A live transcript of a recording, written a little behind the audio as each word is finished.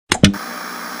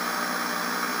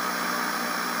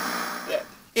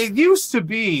It used to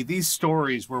be these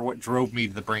stories were what drove me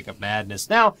to the brink of madness.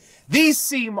 Now, these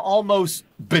seem almost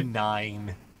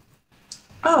benign.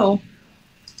 Oh.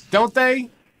 Don't they?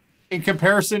 In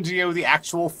comparison to, the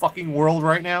actual fucking world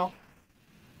right now?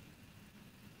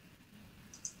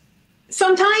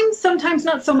 Sometimes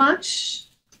not so much.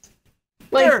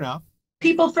 Like, fair enough.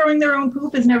 People throwing their own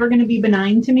poop is never going to be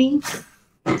benign to me.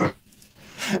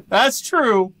 That's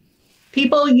true.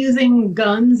 People using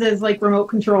guns as, like, remote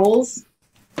controls,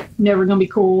 never going to be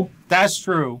cool. That's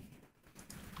true.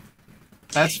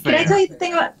 That's fair. Can I tell you the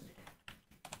thing about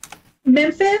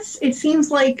Memphis? It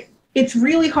seems like it's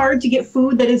really hard to get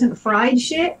food that isn't fried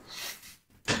shit.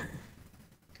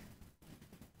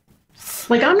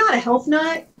 Like, I'm not a health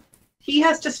nut. He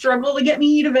has to struggle to get me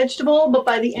to eat a vegetable, but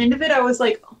by the end of it, I was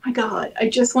like, oh my God, I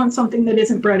just want something that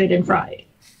isn't breaded and fried.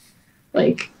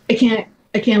 Like, I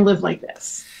can't live like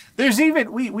this. There's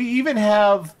even, we even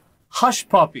have hush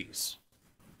puppies,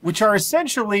 which are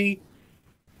essentially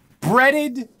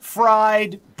breaded,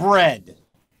 fried bread.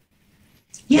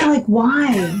 Yeah, like,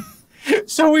 why?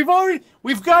 So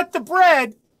we've got the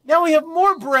bread. Now we have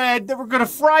more bread that we're going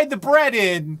to fry the bread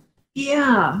in.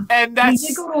 Yeah. And that's... We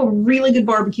did go to a really good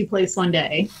barbecue place one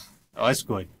day. Oh, that's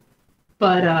good.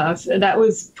 But that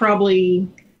was probably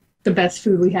the best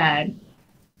food we had.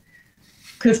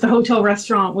 Because the hotel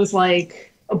restaurant was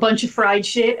like a bunch of fried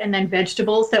shit and then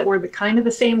vegetables that were kind of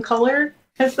the same color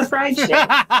as the fried shit.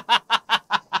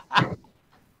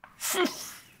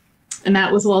 And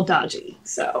that was a little dodgy,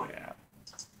 so. Yeah.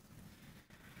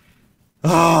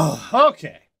 Oh,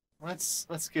 okay. Let's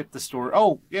get the story.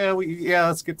 Oh, yeah,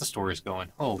 let's get the stories going.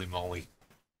 Holy moly.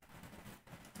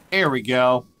 Here we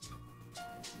go.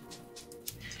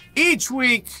 Each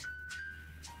week,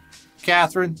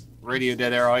 Catherine, Radio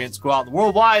Dead Air audience, go out in the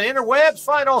worldwide interwebs,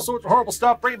 find all sorts of horrible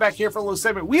stuff, bring it back here for a little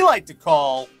segment we like to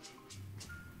call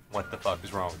What the Fuck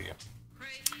is Wrong with You?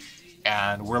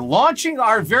 And we're launching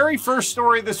our very first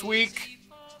story this week.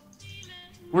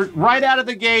 We're right out of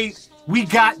the gate. We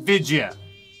got Vidya.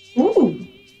 Ooh.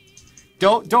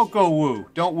 Don't go woo.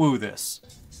 Don't woo this.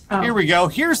 Oh. Here we go.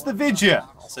 Here's the Vidya.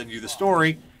 I'll send you the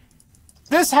story.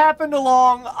 This happened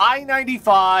along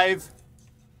I-95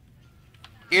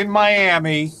 in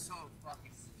Miami.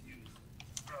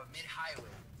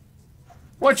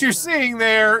 What you're seeing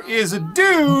there is a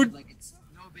dude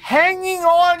hanging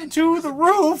on to the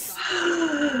roof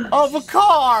of a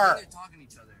car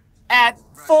at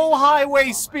full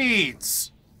highway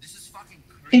speeds.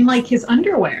 In, like, his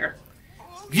underwear.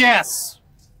 Yes.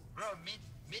 Bro,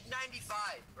 mid 95,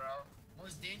 bro.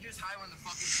 Most dangerous highway on the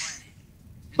fucking planet.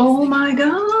 Oh my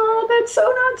God, that's so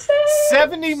not safe.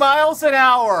 70 miles an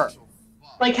hour.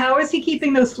 Like, how is he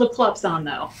keeping those flip-flops on,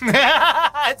 though?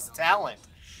 That's talent.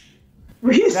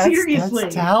 Seriously.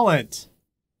 That's talent.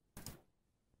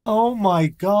 Oh my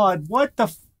God.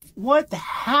 What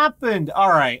happened? All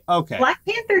right. Okay. Black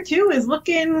Panther 2 is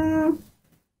looking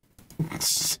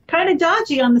kind of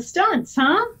dodgy on the stunts,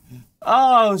 huh?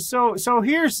 Oh, so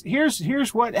here's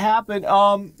what happened.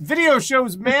 Video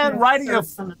shows man riding a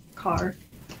car.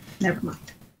 Never mind.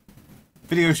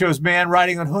 Video shows man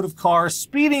riding on hood of car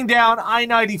speeding down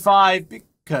I-95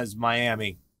 because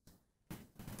Miami.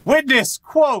 Witness,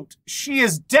 quote, she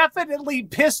is definitely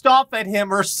pissed off at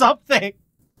him or something.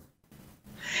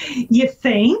 You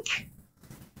think?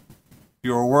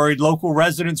 You're worried local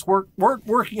residents weren't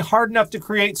working hard enough to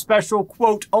create special,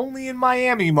 quote, only in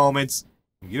Miami moments.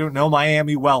 You don't know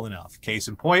Miami well enough. Case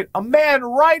in point, a man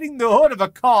riding the hood of a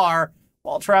car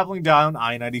while traveling down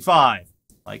I-95.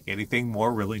 Like anything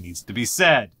more really needs to be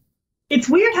said. It's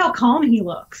weird how calm he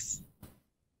looks.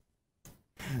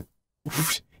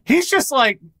 He's just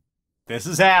like, this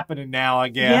is happening now, I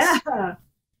guess. Yeah.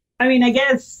 I mean, I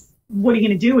guess, what are you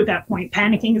going to do at that point?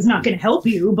 Panicking is not going to help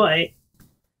you, but,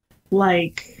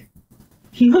 like,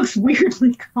 he looks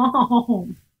weirdly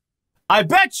calm. I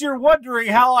bet you're wondering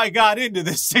how I got into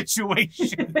this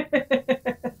situation.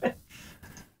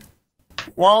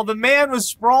 While the man was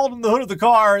sprawled in the hood of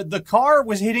the car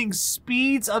was hitting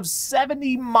speeds of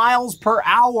 70 miles per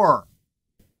hour.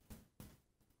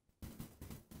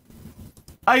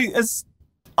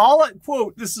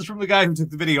 Quote, this is from the guy who took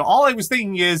the video. All I was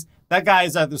thinking is that guy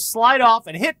is either slide off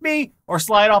and hit me or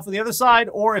slide off on the other side,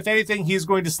 or if anything, he's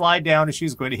going to slide down and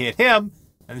she's going to hit him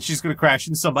and she's going to crash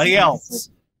into somebody else.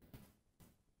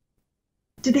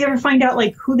 Did they ever find out,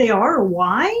 like, who they are or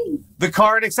why? The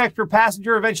car and its extra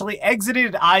passenger eventually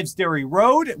exited Ives Dairy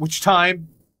Road, at which time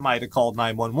might have called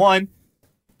 911.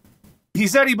 He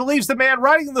said he believes the man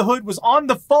riding in the hood was on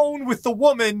the phone with the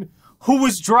woman who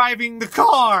was driving the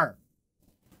car.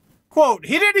 Quote,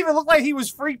 he didn't even look like he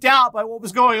was freaked out by what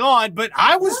was going on, but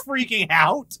I was freaking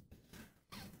out.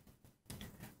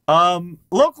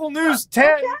 Local News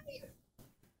 10. Okay.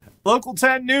 Local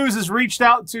 10 News has reached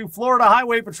out to Florida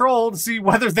Highway Patrol to see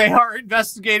whether they are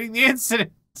investigating the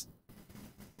incident.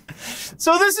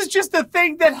 So this is just a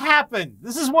thing that happened.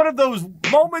 This is one of those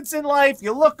moments in life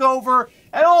you look over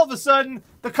and all of a sudden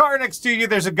the car next to you,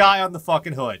 there's a guy on the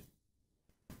fucking hood.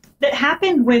 That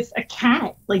happened with a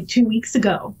cat like 2 weeks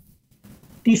ago.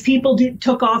 These people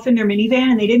took off in their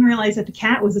minivan and they didn't realize that the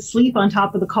cat was asleep on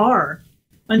top of the car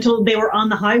until they were on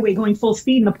the highway going full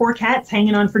speed, and the poor cat's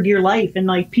hanging on for dear life, and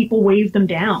like people waved them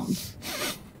down.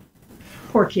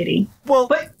 Poor kitty. Well,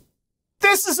 but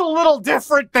this is a little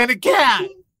different than a cat.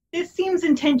 This seems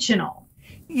intentional.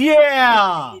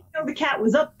 Yeah. I didn't know the cat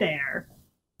was up there.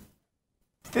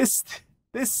 This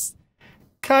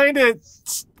kind of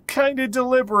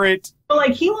deliberate. But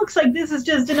like, he looks like this is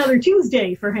just another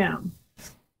Tuesday for him.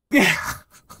 Yeah.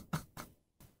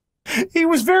 He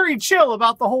was very chill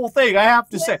about the whole thing, I have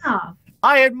to say.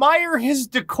 I admire his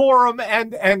decorum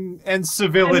and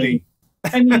civility.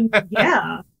 I mean,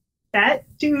 yeah. That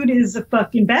dude is a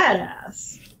fucking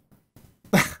badass.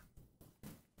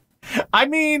 I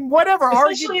mean, whatever.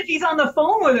 Especially if he's on the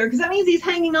phone with her, because that means he's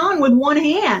hanging on with one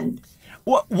hand.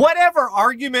 Whatever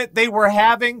argument they were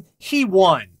having, he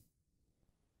won.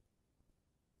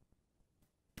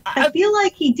 I feel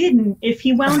like he didn't if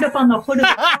he wound up on the hood of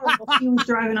the car while he was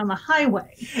driving on the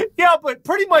highway. Yeah, but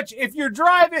pretty much if you're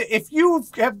driving, if you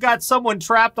have got someone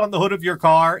trapped on the hood of your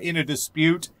car in a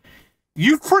dispute,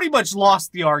 you've pretty much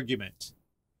lost the argument.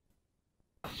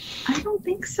 I don't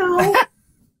think so.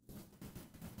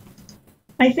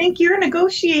 I think you're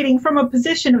negotiating from a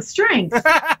position of strength.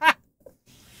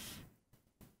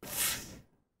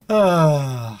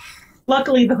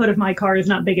 Luckily, the hood of my car is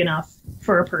not big enough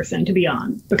for a person to be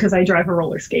on because I drive a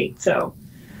roller skate, so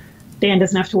Dan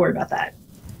doesn't have to worry about that.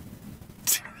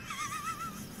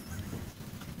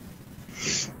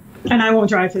 And I won't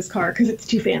drive his car because it's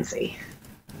too fancy.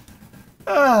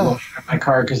 Well, my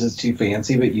car because it's too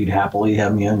fancy, but you'd happily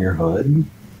have me on your hood?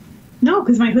 No,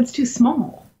 because my hood's too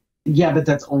small. Yeah, but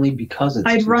that's only because it's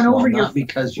I'd too run small, over your not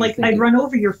because you like I'd run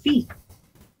over your feet.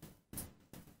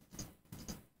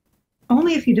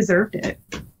 Only if you deserved it.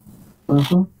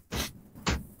 Uh-huh.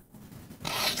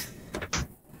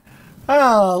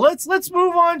 Oh, let's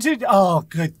move on to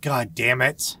good god damn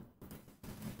it.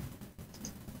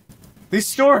 These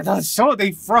stores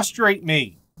they frustrate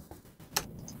me.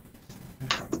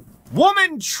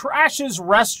 Woman trashes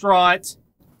restaurant,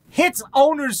 hits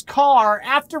owner's car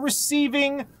after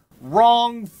receiving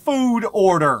wrong food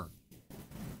order.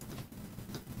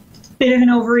 Bit of an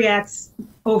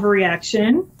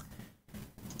overreaction.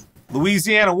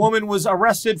 Louisiana woman was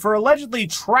arrested for allegedly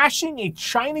trashing a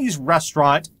Chinese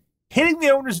restaurant, hitting the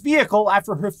owner's vehicle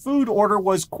after her food order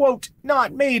was, quote,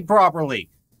 not made properly.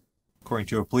 According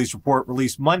to a police report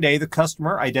released Monday, the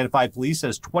customer, identified police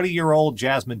as 20-year-old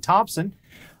Jasmine Thompson,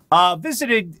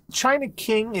 visited China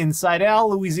King in Sidell,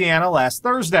 Louisiana last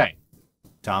Thursday.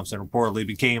 Thompson reportedly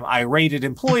became irate at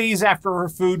employees after her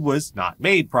food was not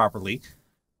made properly.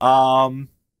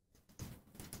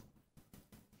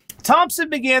 Thompson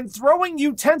began throwing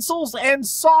utensils and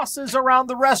sauces around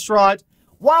the restaurant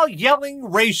while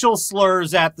yelling racial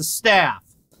slurs at the staff.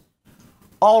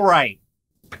 All right.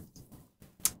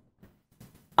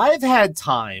 I've had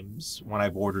times when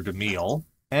I've ordered a meal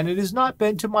and it has not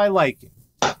been to my liking.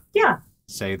 Yeah.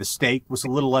 Say the steak was a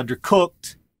little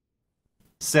undercooked.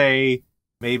 Say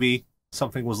maybe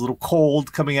something was a little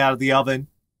cold coming out of the oven.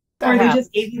 Or they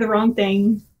just gave you the wrong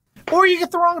thing. Or you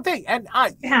get the wrong thing. And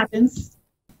it happens.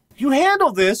 You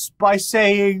handle this by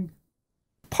saying,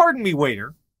 pardon me,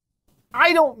 waiter.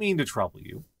 I don't mean to trouble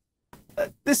you.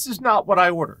 This is not what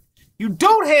I ordered. You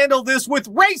don't handle this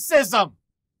with racism.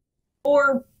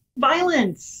 Or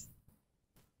violence.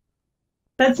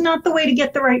 That's not the way to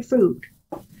get the right food.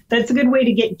 That's a good way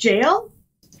to get jail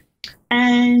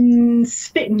and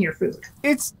spit in your food.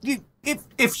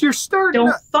 If you're starting...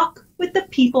 Don't fuck with the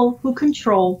people who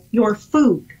control your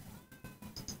food.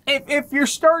 If you're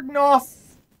starting off...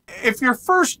 If your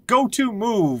first go-to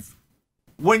move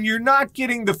when you're not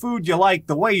getting the food you like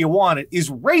the way you want it is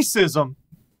racism...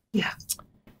 Yeah.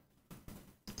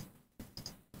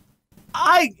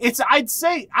 I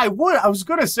was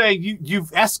going to say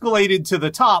you've escalated to the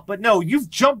top, but no, you've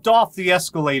jumped off the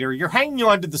escalator. You're hanging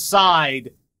onto the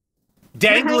side,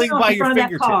 dangling by your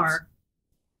fingertips.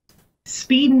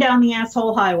 Speeding down the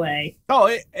asshole highway. Oh,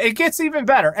 it gets even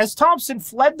better. As Thompson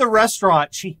fled the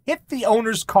restaurant, she hit the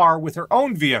owner's car with her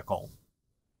own vehicle.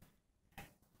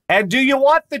 And do you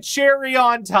want the cherry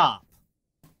on top?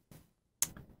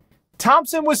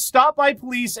 Thompson was stopped by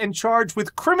police and charged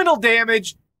with criminal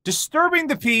damage, disturbing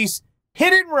the peace,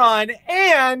 hit and run,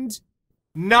 and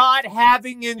not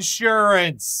having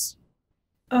insurance.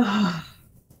 Ugh.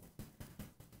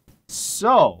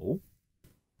 So,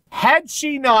 had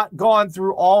she not gone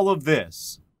through all of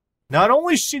this, not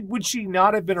only would she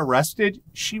not have been arrested,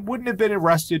 she wouldn't have been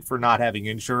arrested for not having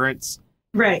insurance.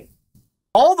 Right.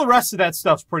 All the rest of that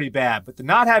stuff's pretty bad, but the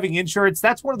not having insurance,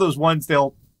 that's one of those ones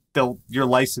your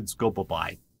license go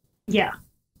bye-bye. Yeah.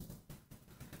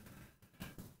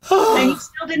 And you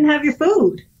still didn't have your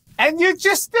food. And you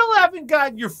just still haven't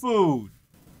gotten your food.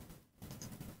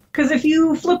 Because if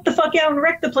you flip the fuck out and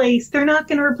wreck the place, they're not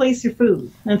going to replace your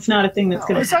food. That's not a thing that's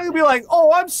going to happen. It's not going to be like,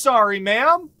 oh, I'm sorry,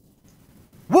 ma'am.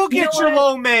 We'll get your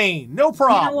lo mein. No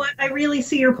problem. You know what? I really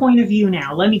see your point of view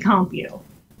now. Let me comp you.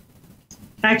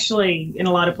 Actually, in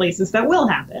a lot of places, that will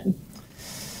happen.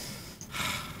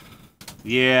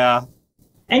 Yeah.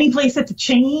 Any place that's a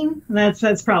chain,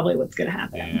 that's probably what's going to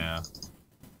happen. Yeah.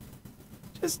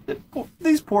 Just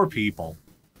these poor people.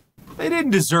 They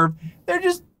didn't deserve. They're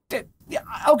just. Yeah.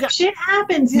 Okay. Shit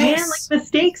happens, man. Like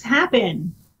mistakes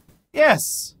happen.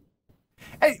 Yes.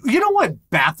 Hey, you know what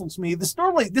baffles me? This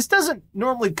doesn't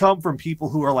normally come from people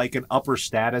who are like an upper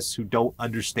status who don't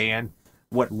understand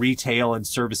what retail and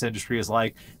service industry is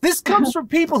like. This comes from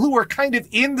people who are kind of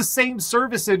in the same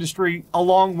service industry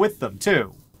along with them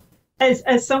too.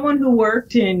 As someone who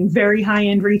worked in very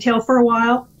high-end retail for a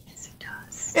while, yes, it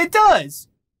does. It does.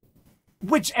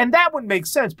 And that one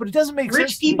makes sense, but it doesn't make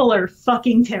sense. Rich people are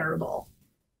fucking terrible.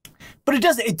 But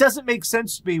it doesn't make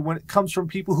sense to me when it comes from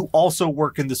people who also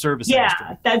work in the service industry.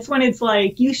 Yeah, that's when it's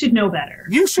like, you should know better.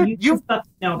 You fucking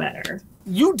know better.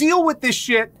 You deal with this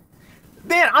shit.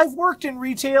 Man, I've worked in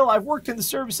retail, I've worked in the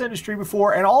service industry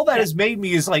before, and all that has made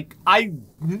me is like, I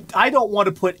don't want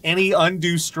to put any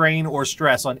undue strain or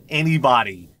stress on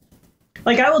anybody.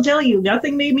 Like, I will tell you,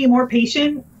 nothing made me more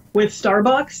patient with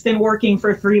Starbucks than working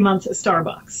for 3 months at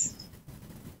Starbucks.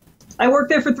 I worked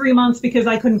there for 3 months because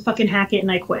I couldn't fucking hack it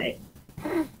and I quit.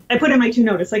 I put in my 2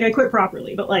 notice, like I quit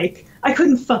properly, but like I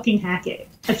couldn't fucking hack it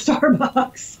at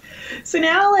Starbucks. So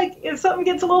now, like, if something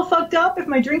gets a little fucked up, if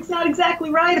my drink's not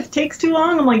exactly right, if it takes too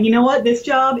long, I'm like, you know what? This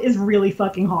job is really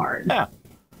fucking hard. Yeah.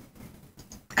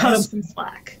 Cut them some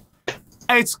slack.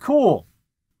 It's cool.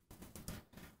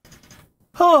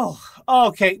 Oh,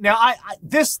 okay. Now,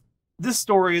 this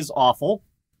story is awful,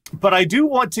 but I do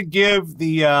want to give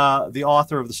the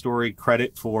author of the story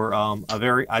credit for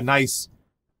a nice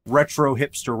retro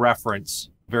hipster reference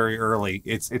very early.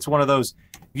 It's one of those,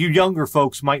 you younger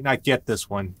folks might not get this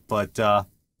one, but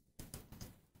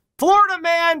Florida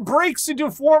man breaks into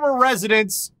former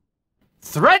residence,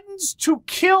 threatens to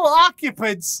kill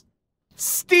occupants,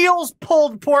 steals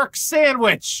pulled pork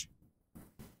sandwich.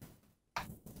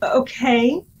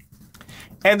 Okay.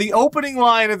 And the opening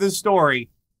line of the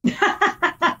story,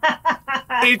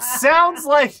 it sounds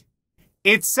like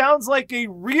a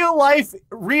real life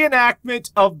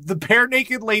reenactment of the Bare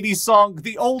Naked Ladies song,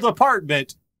 The Old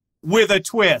Apartment, with a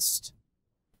twist.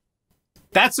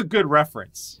 That's a good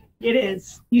reference. It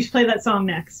is. You should play that song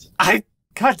next. I'm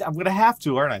going to have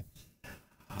to, aren't I?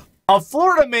 A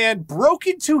Florida man broke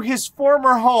into his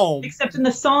former home. Except in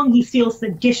the song, he steals the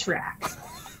dish rack,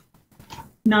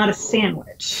 not a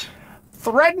sandwich.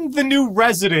 Threatened the new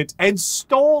resident and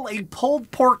stole a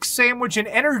pulled pork sandwich and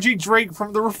energy drink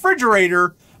from the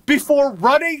refrigerator before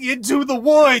running into the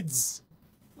woods.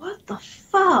 What the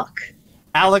fuck?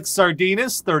 Alex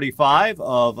Sardinas, 35,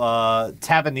 of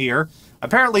Tavernier,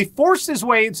 apparently forced his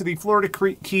way into the Florida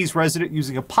Keys resident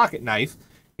using a pocket knife.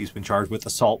 He's been charged with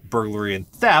assault, burglary, and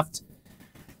theft.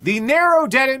 The narrow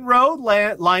dead-end road,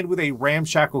 lined with a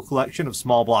ramshackle collection of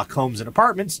small block homes and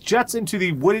apartments, juts into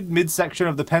the wooded midsection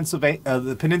of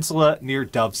the peninsula near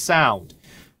Dove Sound.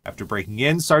 After breaking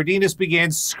in, Sardinas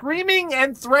began screaming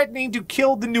and threatening to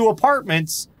kill the new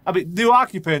occupants,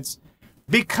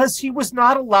 because he was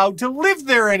not allowed to live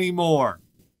there anymore.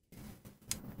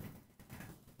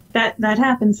 That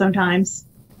happens sometimes.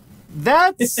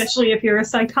 Especially if you're a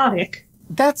psychotic.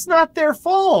 That's not their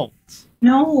fault.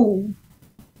 No.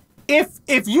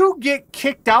 If you get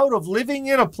kicked out of living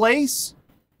in a place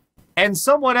and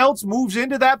someone else moves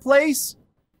into that place,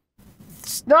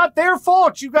 it's not their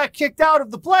fault you got kicked out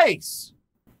of the place.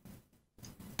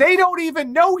 They don't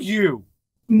even know you.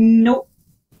 Nope.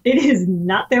 It is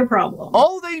not their problem.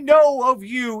 All they know of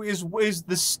you is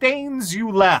the stains you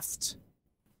left.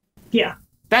 Yeah.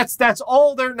 That's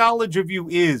all their knowledge of you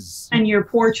is. And your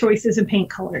poor choices of paint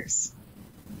colors.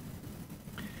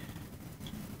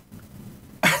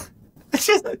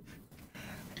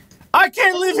 I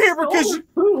can't live here because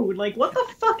food. Like, what the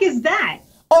fuck is that?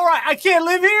 All right, I can't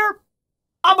live here.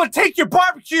 I'm gonna take your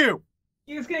barbecue.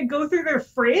 He was going to go through their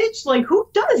fridge? Like, who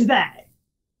does that?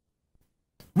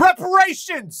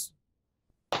 Reparations!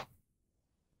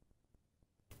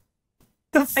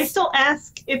 I still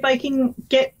ask if I can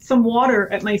get some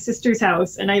water at my sister's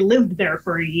house, and I lived there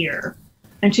for a year.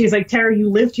 And she's like, Tara, you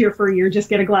lived here for a year, just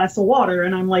get a glass of water.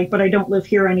 And I'm like, but I don't live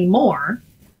here anymore.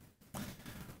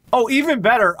 Oh, even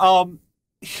better.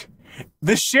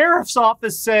 The sheriff's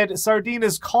office said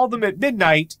Sardinas called him at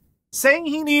midnight, saying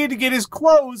he needed to get his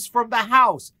clothes from the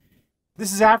house.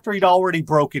 This is after he'd already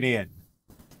broken in.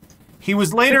 He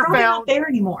was later They're found... not there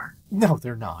anymore. No,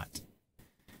 they're not.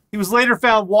 He was later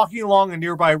found walking along a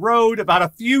nearby road about a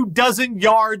few dozen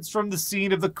yards from the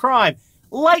scene of the crime.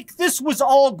 Like this was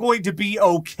all going to be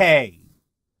okay.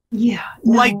 Yeah.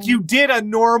 No. Like you did a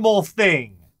normal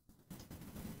thing.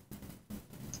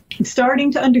 I'm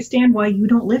starting to understand why you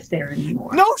don't live there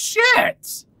anymore. No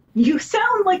shit! You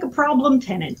sound like a problem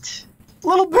tenant. A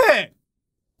little bit.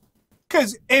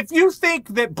 Because if you think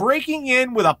that breaking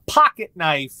in with a pocket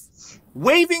knife,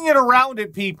 waving it around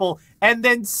at people, and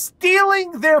then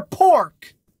stealing their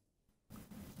pork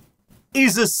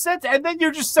is a sense, and then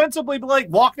you're just sensibly like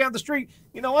walk down the street,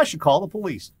 you know, I should call the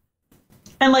police.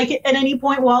 And like at any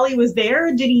point while he was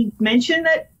there, did he mention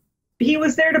that he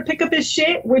was there to pick up his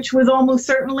shit, which was almost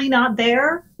certainly not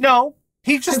there? No,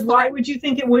 he just. Why would you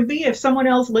think it would be if someone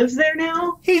else lives there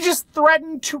now? He just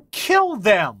threatened to kill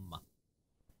them.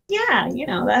 Yeah, you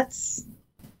know, that's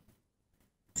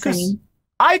sane.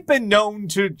 I've been known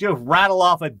to just rattle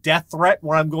off a death threat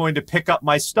when I'm going to pick up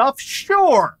my stuff.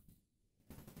 Sure.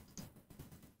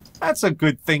 That's a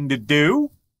good thing to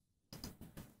do.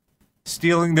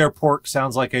 Stealing their pork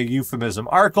sounds like a euphemism.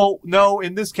 Arkle, no,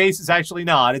 in this case, it's actually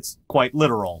not. It's quite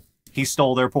literal. He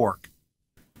stole their pork.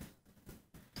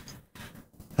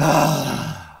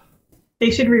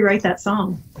 They should rewrite that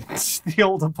song. The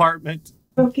old apartment.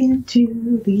 Broke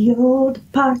into the old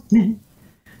apartment.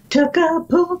 Took a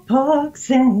pulled pork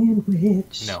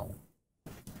sandwich. No.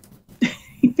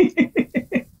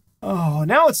 Oh,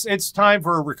 now it's time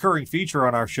for a recurring feature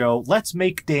on our show. Let's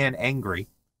make Dan angry.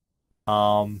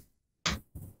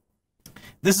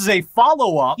 This is a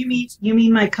follow-up. You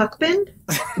mean my cuckbin?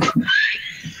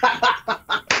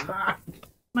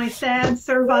 My sad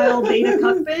servile beta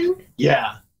cuckbin?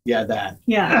 Yeah, that.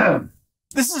 Yeah.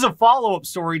 This is a follow-up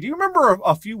story. Do you remember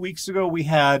a few weeks ago we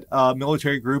had a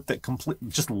military group that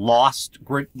just lost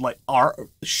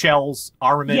shells,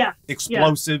 armament,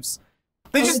 explosives?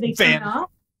 They just did they turn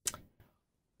up?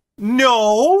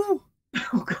 No.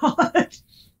 Oh God.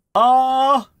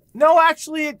 No,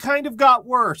 actually it kind of got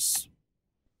worse.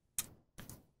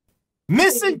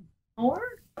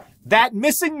 That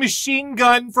missing machine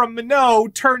gun from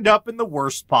Minot turned up in the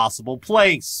worst possible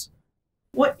place.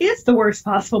 What is the worst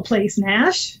possible place,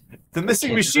 Nash? The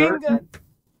missing machine gun.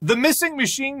 The missing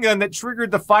machine gun that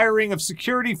triggered the firing of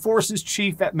Security Forces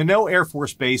Chief at Minot Air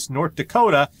Force Base, North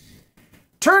Dakota,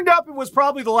 turned up and was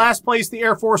probably the last place the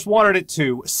Air Force wanted it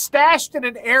to, stashed in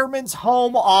an airman's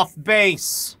home off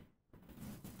base.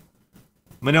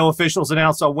 Minot officials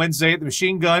announced on Wednesday that the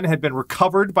machine gun had been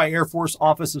recovered by Air Force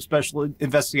Office of Special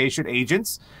Investigation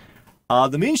agents.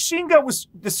 The machine gun was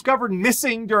discovered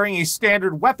missing during a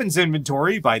standard weapons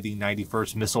inventory by the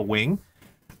 91st Missile Wing,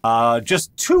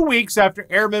 just 2 weeks after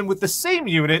airmen with the same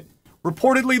unit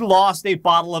reportedly lost a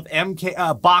box of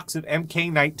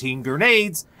MK-19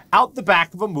 grenades out the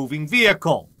back of a moving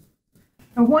vehicle.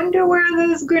 I wonder where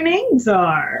those grenades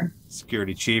are.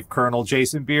 Security Chief Colonel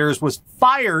Jason Beers was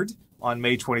fired on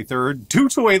May 23rd due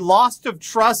to a loss of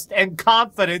trust and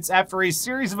confidence after a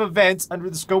series of events under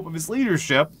the scope of his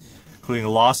leadership, including a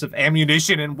loss of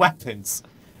ammunition and weapons.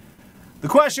 The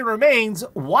question remains,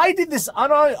 why did this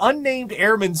unnamed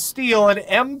airman steal an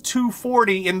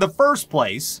M240 in the first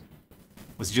place?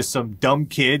 Was it just some dumb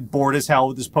kid bored as hell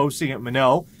with his posting at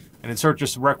Minot and in search of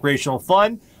some recreational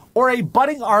fun, or a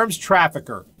budding arms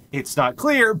trafficker? It's not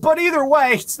clear, but either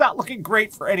way, it's not looking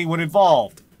great for anyone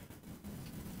involved.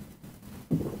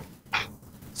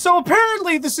 So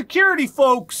apparently the security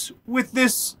folks with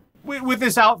this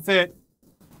outfit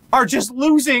are just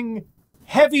losing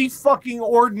heavy fucking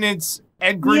ordnance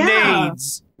and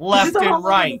grenades left and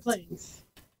right.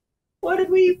 What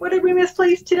did we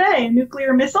misplace today? A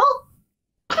nuclear missile?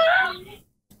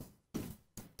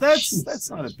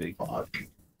 That's not a big fuck.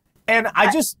 And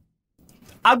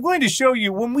I'm going to show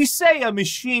you, when we say a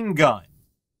machine gun,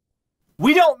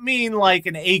 we don't mean like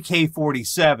an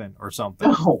AK-47 or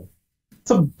something. No. It's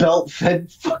a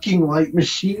belt-fed fucking light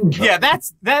machine gun. Yeah,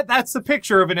 that's the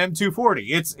picture of an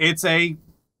M240.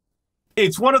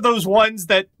 It's one of those ones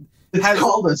that it's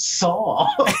called a saw.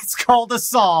 It's called a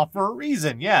saw for a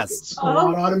reason, yes. It's an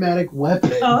automatic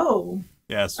weapon. Oh.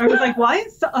 Yes. I was like, why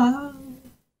is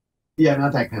Yeah,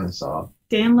 not that kind of saw.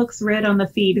 Dan looks red on the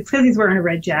feed? It's because he's wearing a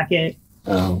red jacket.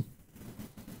 Oh.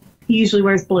 He usually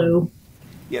wears blue.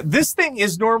 Yeah, this thing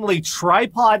is normally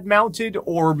tripod mounted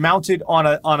or mounted on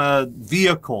a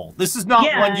vehicle. This is not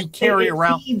one you carry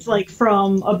around. It feeds like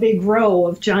from a big row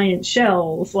of giant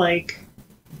shells. Like,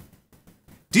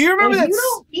 do you remember that? You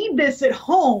don't need this at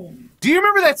home. Do you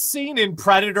remember that scene in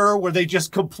Predator where they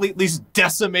just completely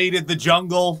decimated the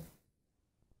jungle?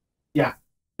 Yeah.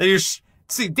 They just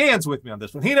see Dan's with me on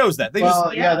this one. He knows that.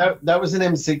 That was an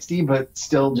M60, but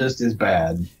still just as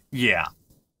bad. Yeah.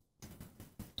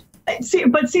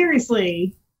 But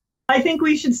seriously, I think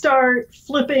we should start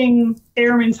flipping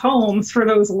airmen's homes for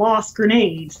those lost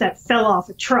grenades that fell off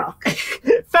a truck.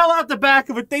 Fell out the back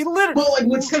of it. They literally. Well, like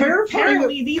what's terrifying.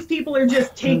 Apparently, these people are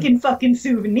just taking fucking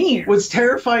souvenirs. What's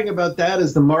terrifying about that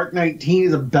is the Mark 19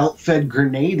 is a belt-fed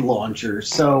grenade launcher.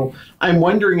 So I'm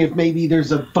wondering if maybe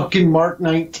there's a fucking Mark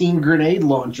 19 grenade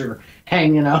launcher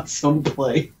hanging out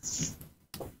someplace.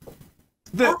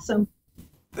 Awesome.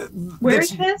 Where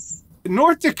is this?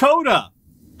 North Dakota.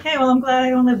 Okay, well, I'm glad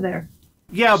I don't live there.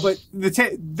 Yeah, but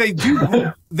they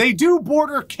do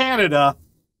border Canada.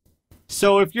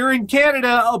 So if you're in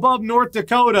Canada above North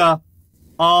Dakota,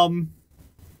 duck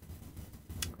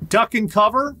and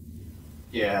cover.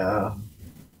 Yeah.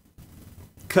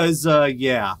 Cause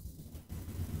yeah.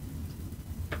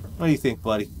 What do you think,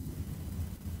 buddy?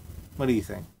 What do you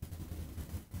think?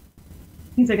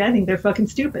 He's like, I think they're fucking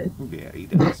stupid. Yeah, he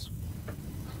does.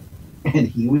 And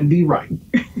he would be right.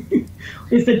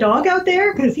 Is the dog out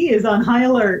there? Because he is on high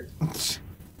alert.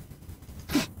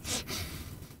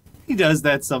 He does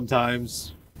that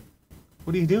sometimes.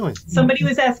 What are you doing? Somebody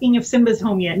was asking if Simba's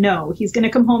home yet. No, he's going to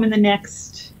come home in the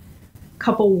next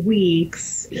couple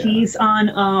weeks. Yeah. He's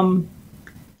on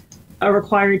a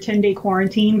required 10-day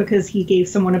quarantine because he gave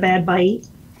someone a bad bite.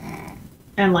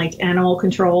 And, like, animal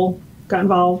control got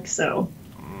involved, so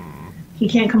he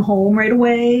can't come home right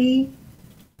away.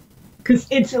 Because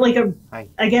it's like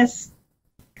I guess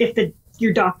if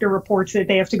your doctor reports it,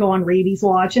 they have to go on rabies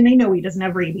watch, and they know he doesn't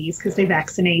have rabies because they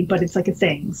vaccinate, but it's like a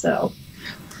thing, so.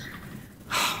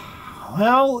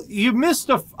 Well, you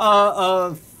missed a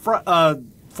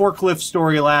forklift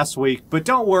story last week, but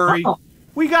don't worry. Uh-oh.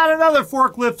 We got another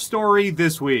forklift story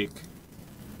this week.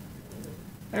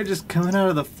 They're just coming out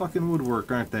of the fucking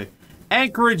woodwork, aren't they?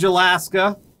 Anchorage,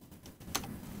 Alaska.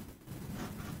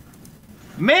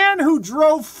 Man who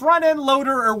drove front-end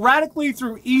loader erratically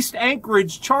through East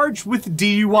Anchorage charged with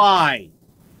DUI.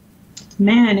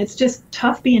 Man, it's just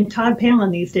tough being Todd Palin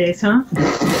these days, huh?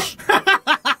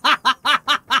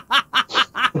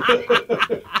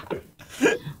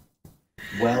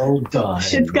 Well done.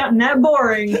 Shit's gotten that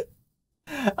boring.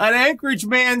 An Anchorage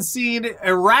man seen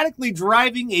erratically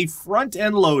driving a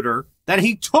front-end loader that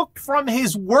he took from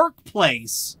his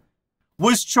workplace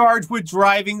was charged with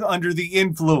driving under the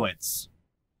influence.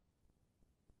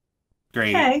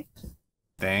 Great. Okay.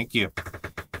 Thank you.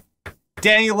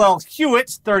 Daniel L. Hewitt,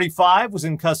 35, was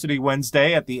in custody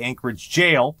Wednesday at the Anchorage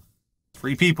jail.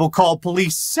 3 people called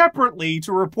police separately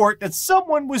to report that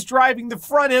someone was driving the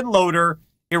front-end loader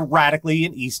erratically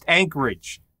in East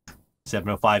Anchorage.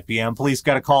 7:05 p.m., police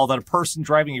got a call that a person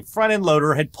driving a front-end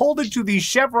loader had pulled into the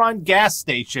Chevron gas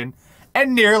station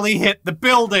and nearly hit the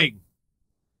building.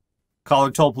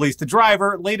 Caller told police the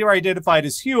driver, later identified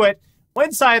as Hewitt, went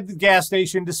inside the gas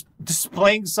station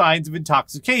displaying signs of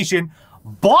intoxication,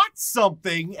 bought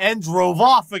something, and drove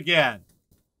off again.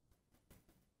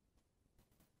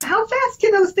 How fast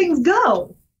can those things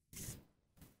go?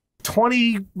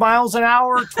 20 miles an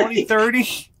hour, 20,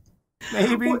 30,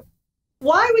 maybe.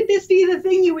 Why would this be the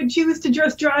thing you would choose to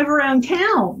just drive around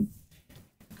town?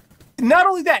 Not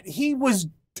only that, he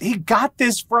got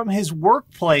this from his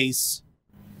workplace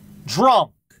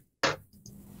drunk.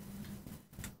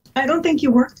 I don't think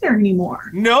you work there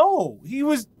anymore. No, he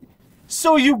was.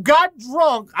 So you got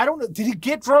drunk. I don't know. Did he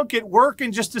get drunk at work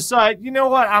and just decide, you know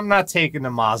what? I'm not taking the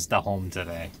Mazda home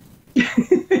today. You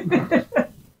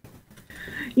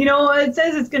know, it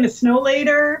says it's going to snow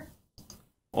later.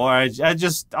 Or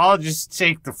I'll just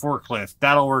take the forklift.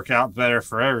 That'll work out better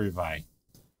for everybody.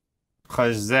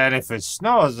 Because then if it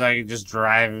snows, I can just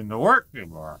drive into work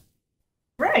anymore.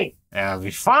 Right. That'll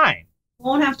be fine.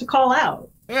 Won't have to call out.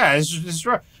 Yeah, it's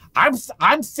right.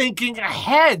 I'm thinking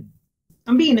ahead.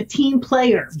 I'm being a team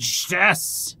player.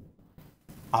 Yes.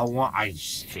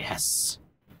 Yes.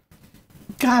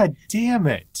 God damn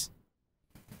it.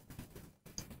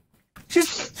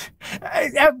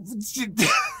 I'm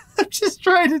just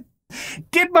trying to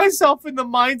get myself in the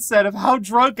mindset of how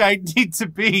drunk I need to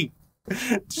be.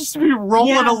 Just to be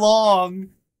rolling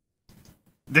along.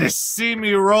 They see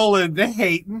me rolling, they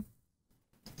hating.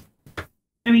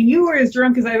 I mean, you were as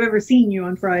drunk as I've ever seen you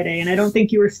on Friday, and I don't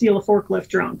think you were steal a forklift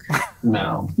drunk.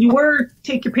 No. You were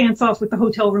take your pants off with the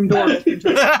hotel room door open.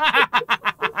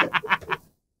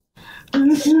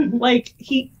 Like,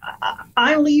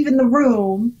 I'm leaving the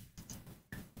room,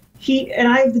 and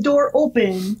I have the door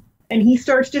open, and he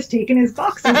starts just taking his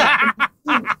boxers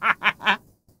off.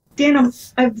 Dan,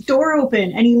 I have the door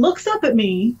open, and he looks up at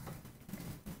me,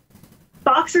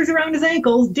 boxers around his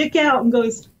ankles, dick out, and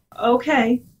goes,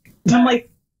 okay. And I'm like,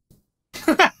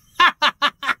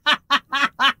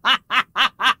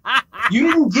 you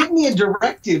didn't give me a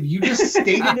directive. You just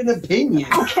stated an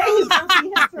opinion. okay, that's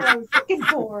the answer I was looking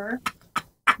for.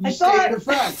 You stated a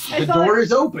fact. The door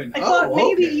is open. I thought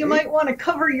maybe okay. you might want to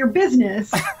cover your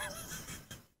business,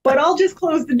 but I'll just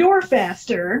close the door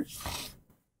faster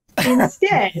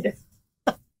instead.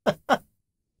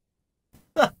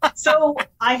 So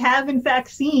I have, in fact,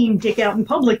 seen Dick out in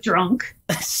public drunk.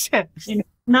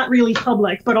 Not really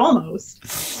public, but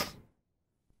almost.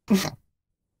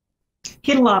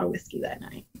 Hit a lot of whiskey that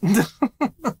night.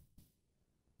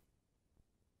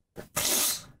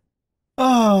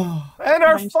 Oh, and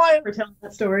our final. For telling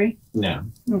that story? No.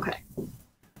 Okay.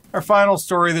 Our final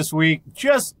story this week,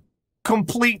 just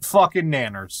complete fucking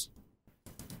nanners.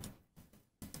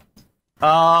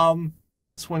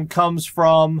 This one comes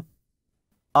from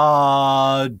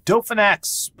Dauphinac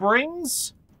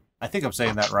Springs. I think I'm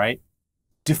saying that right.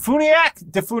 Defuniak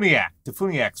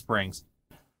Springs.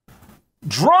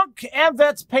 Drunk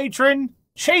Amvet's patron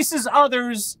chases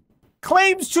others,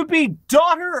 claims to be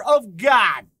daughter of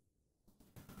God.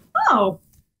 Oh.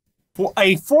 For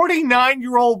a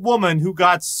 49-year-old woman who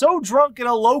got so drunk in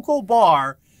a local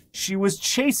bar, she was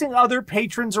chasing other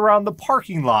patrons around the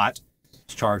parking lot.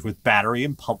 She's charged with battery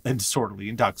and disorderly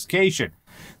intoxication.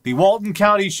 The Walton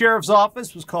County Sheriff's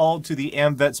Office was called to the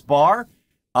Amvet's bar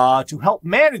to help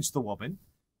manage the woman.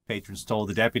 Patrons told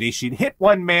the deputy she'd hit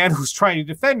one man who was trying to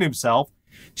defend himself.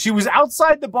 She was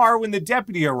outside the bar when the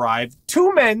deputy arrived.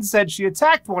 Two men said she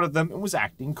attacked one of them and was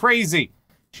acting crazy.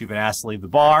 She'd been asked to leave the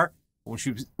bar. When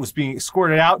she was being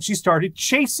escorted out, she started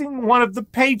chasing one of the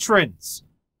patrons.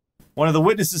 One of the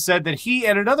witnesses said that he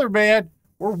and another man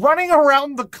were running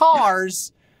around the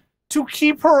cars to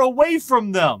keep her away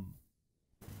from them.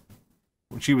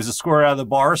 When she was escorted out of the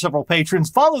bar, several patrons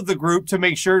followed the group to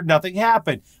make sure nothing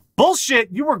happened.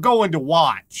 Bullshit, you were going to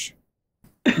watch.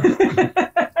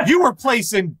 You were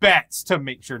placing bets to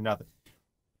make sure nothing.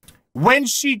 When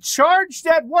she charged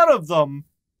at one of them,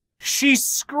 she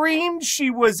screamed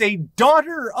she was a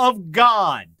daughter of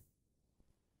God.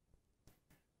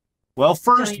 Well,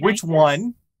 first, Dionysus. which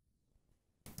one?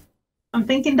 I'm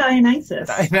thinking Dionysus.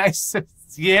 Dionysus.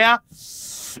 Yeah.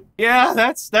 Yeah,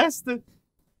 that's the...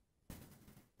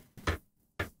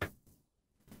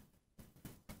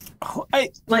 Oh,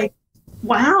 like,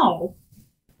 wow.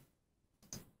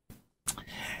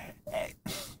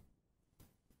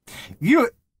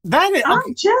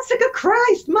 I'm Jessica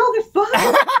Christ,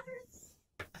 motherfucker.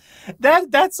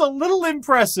 That's a little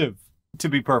impressive, to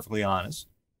be perfectly honest.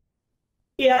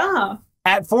 Yeah.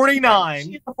 At 49,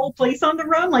 she had the whole place on the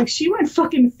run. Like, she went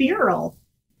fucking feral.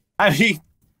 I mean,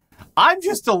 I'm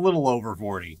just a little over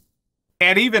 40,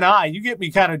 and even you get me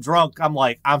kind of drunk. I'm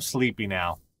like, I'm sleepy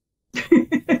now.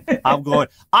 I'm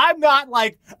not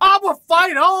like, I'm gonna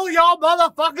fight all y'all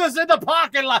motherfuckers in the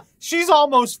parking lot. She's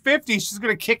almost 50. She's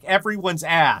gonna kick everyone's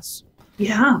ass.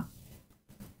 Yeah.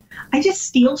 I just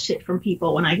steal shit from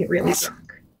people when I get really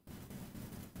drunk.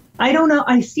 I don't know.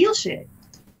 I steal shit.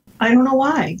 I don't know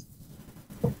why.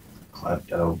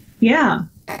 Klepto. Yeah.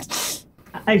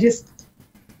 I just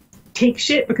take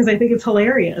shit because I think it's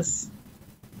hilarious.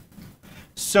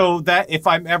 So that if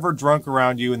I'm ever drunk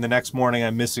around you and the next morning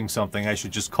I'm missing something, I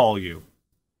should just call you.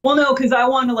 Well, no, because I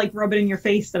want to like rub it in your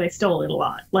face that I stole it a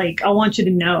lot. Like, I want you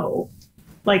to know.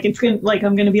 Like,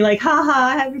 I'm gonna be like,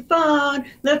 haha, have your phone.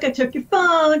 Look, I took your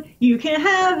phone. You can't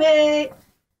have it.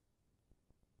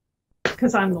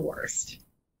 Because I'm the worst.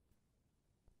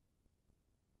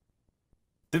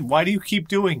 Then why do you keep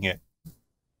doing it?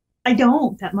 I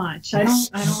don't that much. I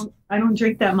don't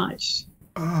drink that much.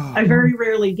 I very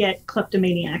rarely get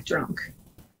kleptomaniac drunk.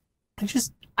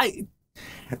 This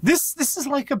is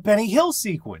like a Benny Hill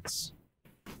sequence.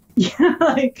 Yeah,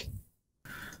 like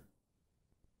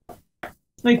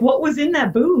what was in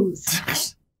that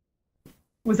booze?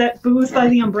 Was that booze by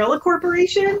the Umbrella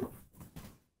Corporation?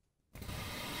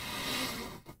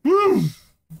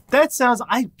 That sounds.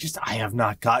 I have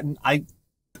not gotten.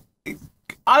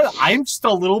 I'm just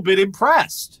a little bit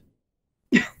impressed.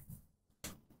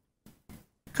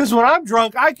 Because when I'm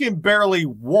drunk, I can barely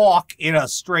walk in a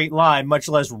straight line, much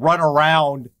less run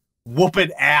around whooping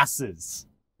asses.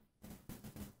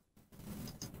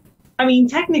 I mean,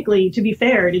 technically, to be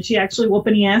fair, did she actually whoop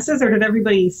any asses, or did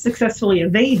everybody successfully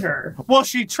evade her? Well,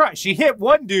 she tried. She hit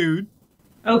one dude.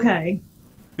 Okay.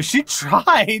 She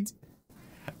tried.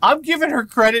 I'm giving her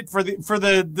credit for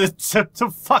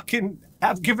the fucking.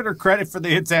 I'm giving her credit for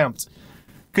the attempt,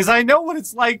 because I know what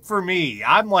it's like for me.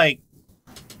 I'm like,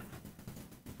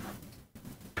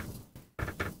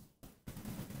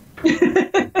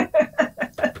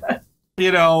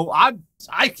 you know, I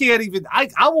can't even.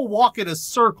 I will walk in a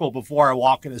circle before I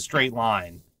walk in a straight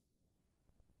line.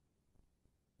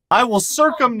 I will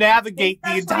circumnavigate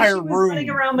the entire she was room. Running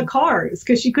around the cars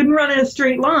because she couldn't run in a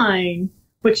straight line,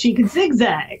 but she could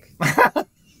zigzag.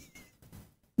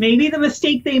 Maybe the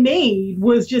mistake they made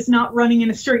was just not running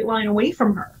in a straight line away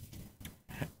from her.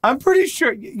 I'm pretty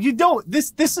sure you don't.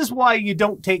 This is why you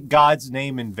don't take God's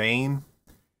name in vain.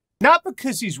 Not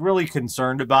because he's really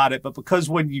concerned about it, but because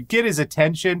when you get his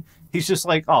attention, he's just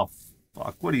like, "Oh,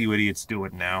 fuck! What are you idiots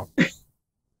doing now?"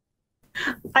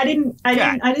 I didn't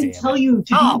tell you to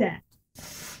do that.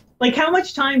 Like, how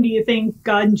much time do you think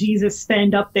God and Jesus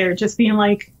spend up there just being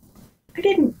like, I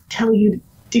didn't tell you to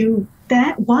do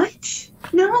that? What?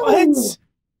 No.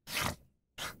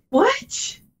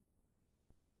 What?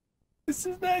 This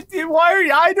is not. Why are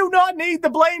you? I do not need the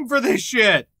blame for this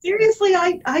shit. Seriously,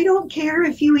 I don't care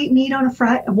if you eat meat on a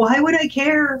Friday. Why would I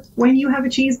care when you have a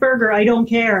cheeseburger? I don't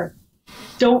care.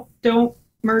 Don't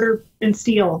murder and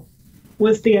steal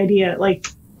was the idea. Like,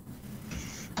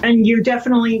 and you're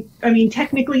definitely, I mean,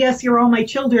 technically, yes, you're all my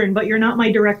children, but you're not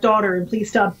my direct daughter, and please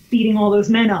stop beating all those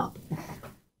men up. I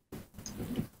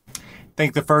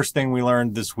think the first thing we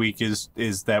learned this week is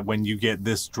that when you get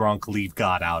this drunk, leave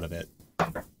God out of it.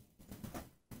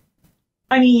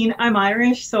 I mean, I'm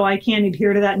Irish, so I can't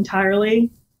adhere to that entirely,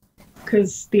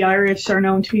 because the Irish are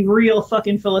known to be real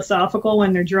fucking philosophical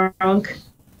when they're drunk.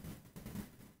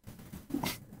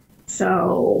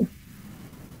 So...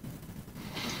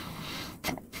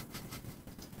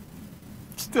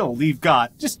 Still leave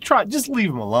God. Just leave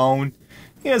him alone.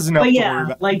 He has enough to worry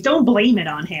about. Like, don't blame it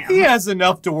on him. He has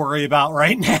enough to worry about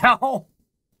right now.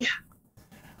 Yeah.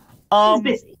 He's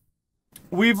busy.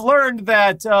 We've learned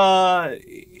that a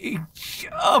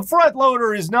front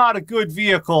loader is not a good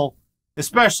vehicle,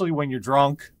 especially when you're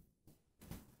drunk.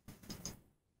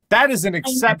 That is an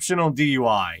exceptional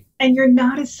DUI. And you're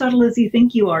not as subtle as you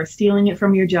think you are, stealing it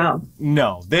from your job.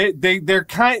 No, they're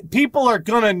people are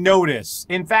gonna notice.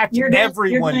 In fact,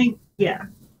 everyone.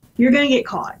 You're gonna get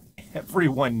caught.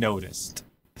 Everyone noticed.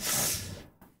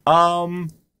 We've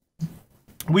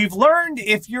learned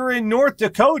if you're in North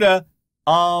Dakota,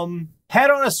 head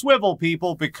on a swivel,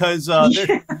 people, because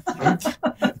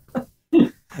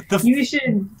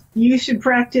you should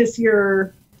practice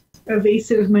your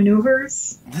evasive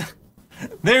maneuvers.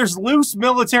 There's loose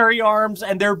military arms,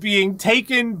 and they're being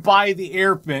taken by the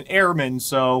airmen.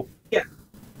 So yeah.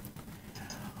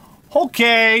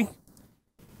 Okay.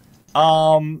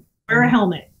 Wear a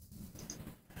helmet.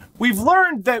 We've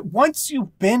learned that once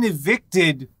you've been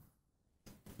evicted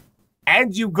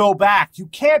and you go back, you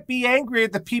can't be angry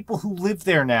at the people who live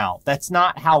there now. That's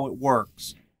not how it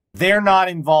works. They're not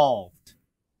involved.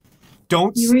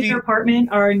 You and your apartment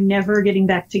are never getting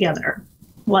back together.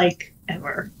 Like,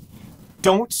 ever.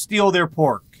 Don't steal their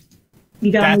pork.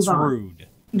 You gotta That's move on. rude.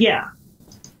 Yeah.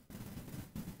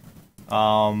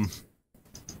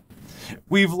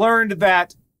 We've learned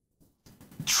that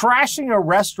trashing a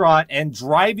restaurant and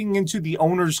driving into the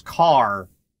owner's car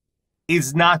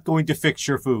is not going to fix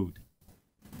your food.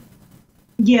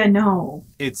 Yeah, no.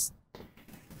 It's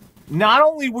not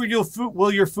only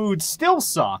will your food still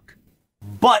suck,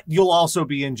 but you'll also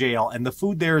be in jail, and the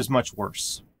food there is much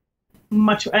worse.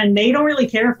 And they don't really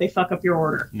care if they fuck up your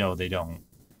order. No, they don't.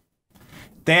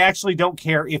 They actually don't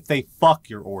care if they fuck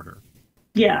your order.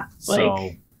 Yeah,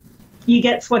 like, you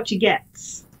gets what you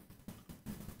gets.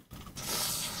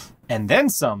 And then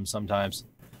some, sometimes.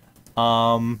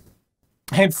 And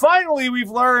finally,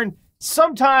 we've learned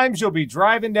sometimes you'll be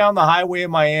driving down the highway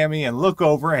in Miami and look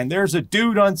over and there's a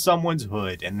dude on someone's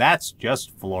hood, and that's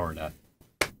just Florida.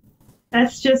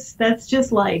 That's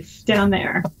just life down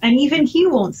there. And even he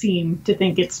won't seem to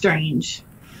think it's strange.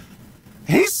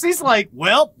 He's like,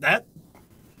 well,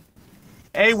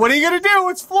 hey, what are you going to do?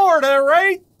 It's Florida,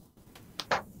 right?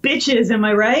 Bitches, am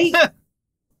I right?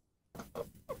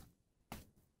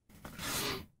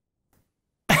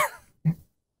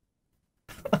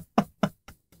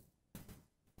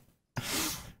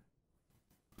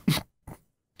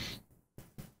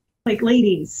 Like,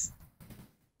 ladies,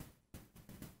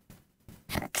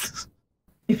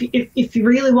 if if you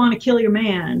really want to kill your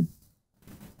man,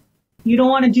 you don't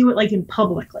want to do it like in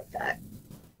public like that.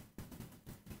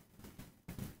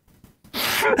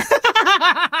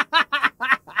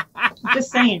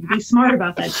 Just saying, be smart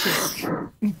about that shit.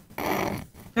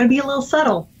 Gotta be a little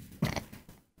subtle.